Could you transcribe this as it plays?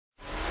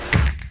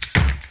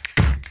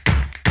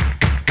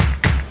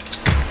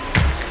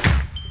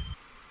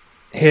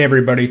Hey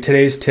everybody,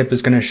 today's tip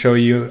is going to show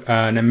you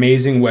an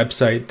amazing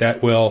website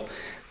that will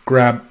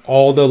grab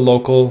all the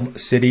local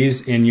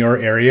cities in your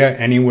area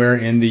anywhere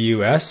in the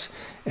US.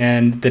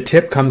 And the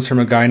tip comes from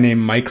a guy named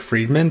Mike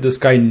Friedman. This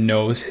guy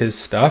knows his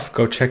stuff.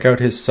 Go check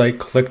out his site,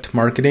 Clicked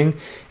Marketing,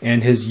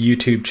 and his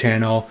YouTube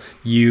channel,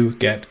 You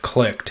Get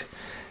Clicked.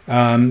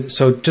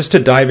 So just to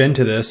dive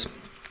into this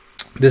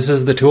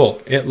is the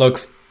tool. It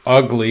looks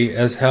ugly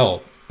as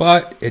hell,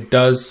 but it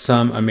does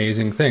some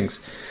amazing things.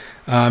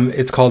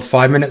 It's called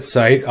 5-Minute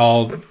Site.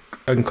 I'll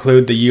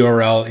include the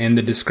URL in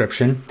the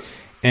description.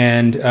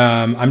 And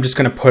I'm just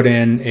going to put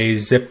in a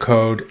zip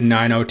code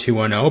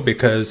 90210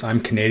 because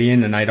I'm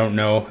Canadian and I don't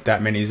know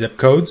that many zip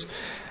codes.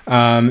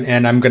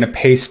 And I'm going to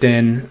paste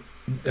in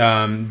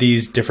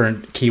these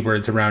different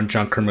keywords around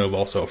junk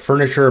removal. So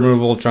furniture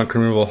removal, junk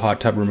removal,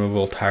 hot tub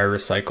removal, tire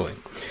recycling.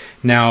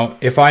 Now,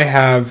 if I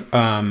have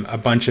a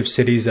bunch of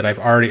cities that I've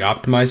already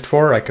optimized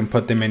for, I can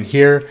put them in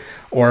here.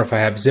 Or if I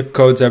have zip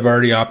codes I've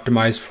already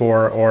optimized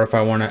for, or if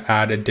I want to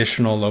add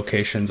additional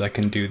locations, I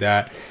can do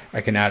that.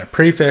 I can add a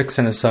prefix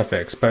and a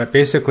suffix. But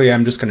basically,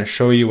 I'm just going to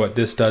show you what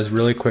this does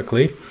really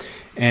quickly.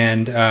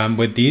 And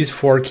with these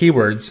 4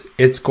 keywords,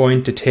 it's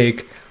going to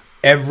take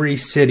every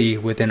city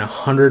within a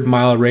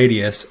 100-mile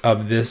radius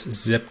of this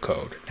zip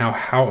code. Now,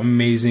 how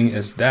amazing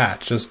is that?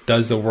 Just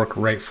does the work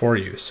right for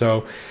you.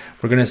 So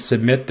we're going to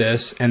submit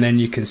this, and then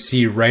you can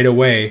see right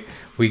away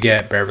we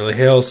get Beverly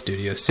Hills,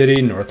 Studio City,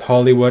 North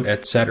Hollywood,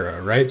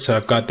 etc. Right? So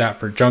I've got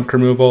that for junk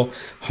removal,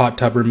 hot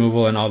tub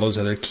removal, and all those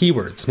other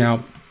keywords.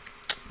 Now,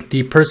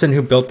 the person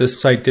who built this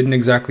site didn't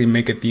exactly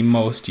make it the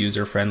most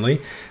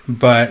user-friendly,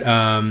 but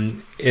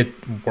it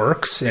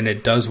works and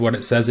it does what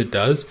it says it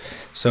does.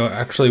 So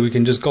actually we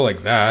can just go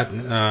like that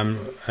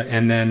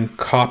and then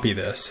copy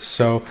this.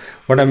 So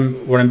what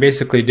I'm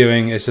basically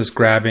doing is just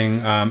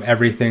grabbing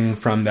everything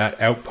from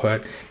that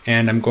output,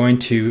 and I'm going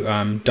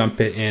to dump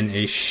it in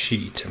a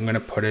sheet. I'm going to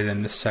put it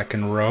in the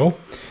second row.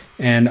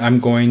 And I'm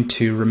going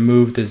to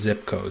remove the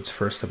zip codes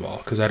first of all,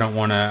 because I don't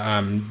want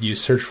to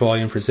use search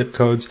volume for zip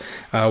codes.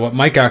 What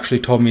Mike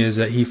actually told me is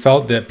that he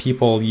felt that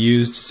people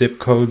used zip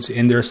codes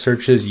in their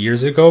searches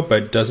years ago,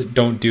 but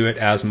don't do it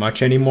as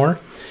much anymore.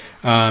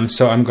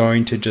 So I'm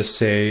going to just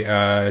say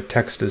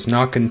text does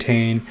not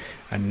contain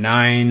a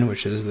 9,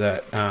 which is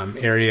that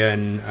area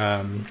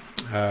in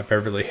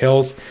Beverly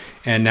Hills.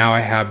 And now I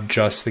have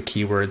just the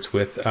keywords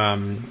with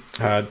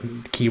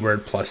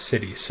keyword plus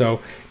city. So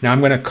now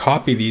I'm going to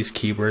copy these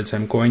keywords.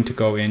 I'm going to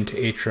go into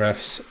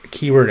Ahrefs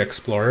Keyword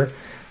Explorer.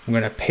 I'm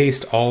going to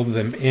paste all of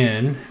them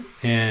in,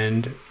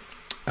 and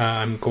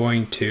I'm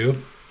going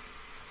to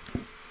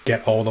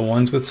get all the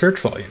ones with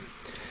search volume.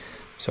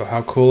 So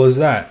how cool is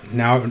that?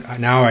 Now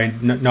I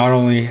not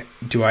only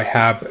do I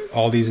have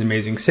all these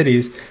amazing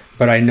cities,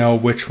 but I know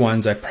which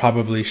ones I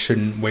probably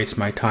shouldn't waste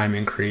my time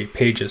and create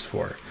pages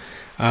for.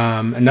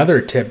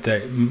 Another tip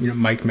that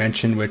Mike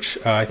mentioned, which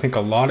I think a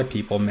lot of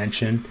people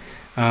mention,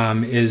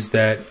 is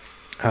that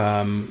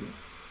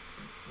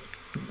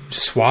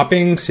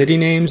swapping city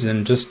names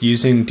and just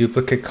using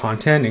duplicate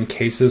content in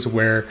cases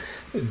where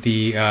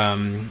the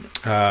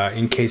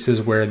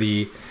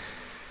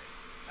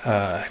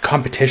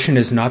competition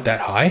is not that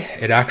high,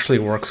 it actually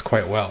works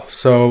quite well.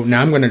 So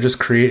now I'm going to just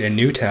create a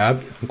new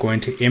tab. I'm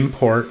going to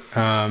import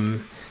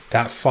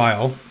that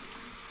file,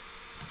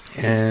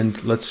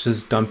 and let's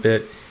just dump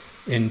it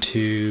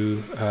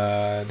into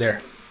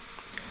there.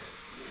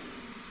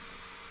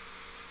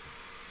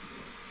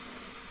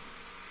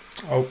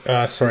 Oh,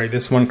 sorry,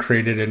 this one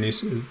created a new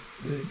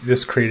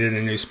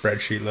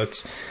spreadsheet.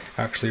 Let's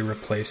actually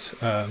replace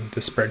the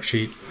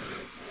spreadsheet.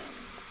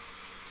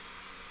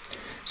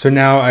 So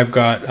now I've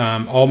got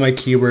all my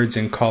keywords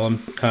in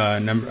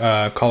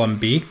column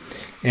B,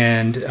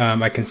 and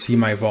I can see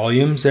my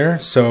volumes there.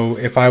 So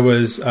if I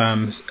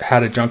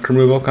had a junk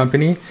removal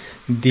company,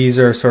 these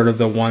are sort of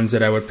the ones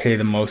that I would pay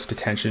the most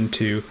attention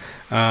to,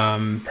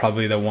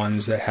 probably the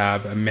ones that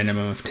have a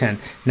minimum of 10.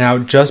 Now,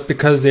 just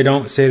because they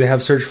don't say they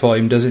have search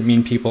volume doesn't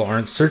mean people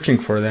aren't searching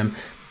for them.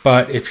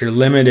 But if you're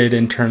limited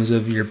in terms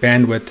of your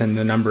bandwidth and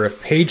the number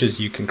of pages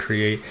you can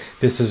create,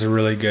 this is a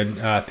really good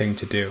thing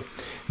to do.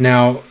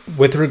 Now,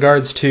 with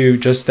regards to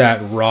just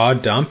that raw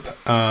dump,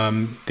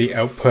 the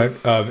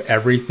output of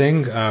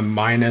everything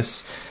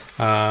minus,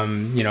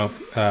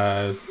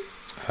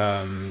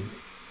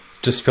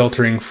 just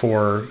filtering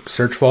for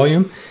search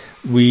volume,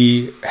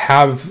 we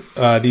have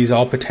these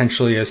all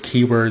potentially as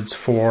keywords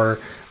for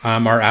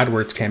our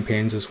AdWords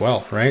campaigns as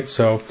well, right?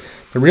 So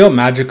the real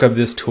magic of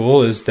this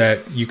tool is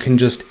that you can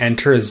just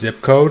enter a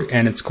zip code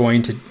and it's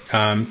going to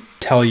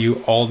tell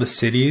you all the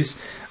cities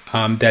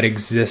that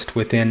exist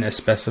within a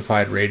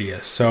specified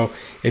radius. So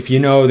if you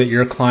know that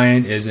your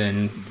client is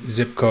in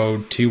zip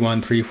code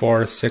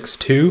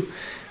 213462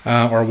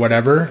 or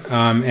whatever,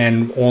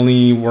 and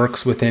only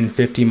works within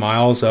 50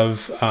 miles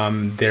of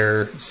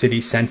their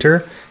city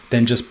center,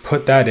 then just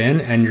put that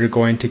in and you're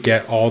going to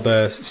get all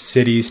the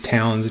cities,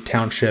 towns,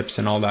 townships,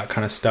 and all that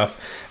kind of stuff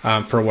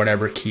for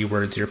whatever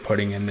keywords you're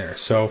putting in there.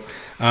 So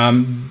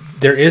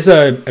there is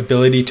a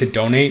ability to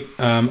donate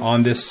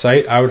on this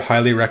site. I would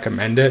highly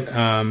recommend it.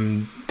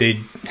 they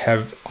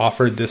have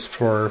offered this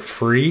for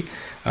free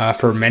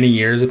for many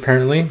years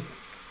apparently.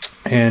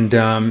 And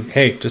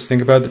hey, just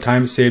think about the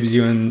time it saves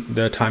you and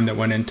the time that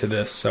went into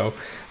this. So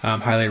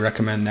highly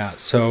recommend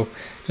that. So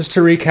just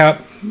to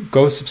recap,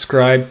 go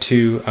subscribe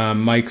to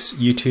Mike's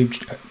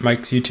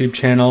YouTube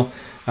channel.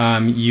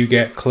 You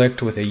get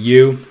clicked with a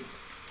U.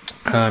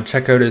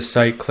 Check out his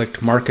site,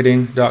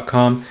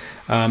 clickedmarketing.com.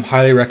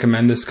 Highly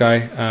recommend this guy.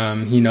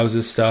 He knows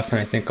his stuff, and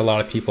I think a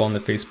lot of people in the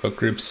Facebook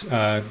groups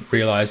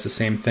realize the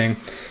same thing.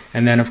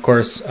 And then, of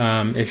course,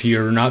 if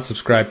you're not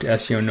subscribed to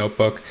SEO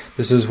Notebook,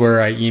 this is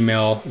where I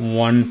email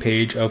one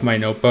page of my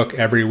notebook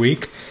every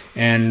week.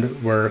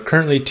 And we're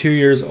currently 2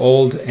 years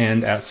old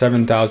and at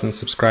 7,000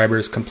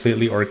 subscribers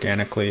completely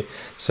organically.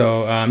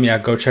 So yeah,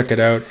 go check it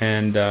out.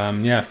 And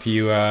yeah,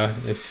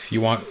 if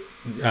you want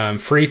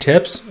free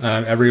tips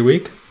every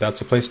week, that's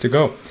the place to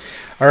go.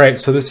 All right,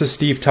 so this is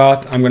Steve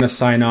Toth. I'm going to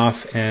sign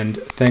off,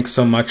 and thanks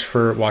so much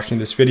for watching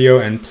this video,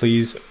 and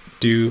please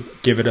do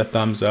give it a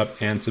thumbs up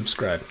and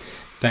subscribe.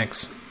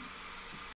 Thanks.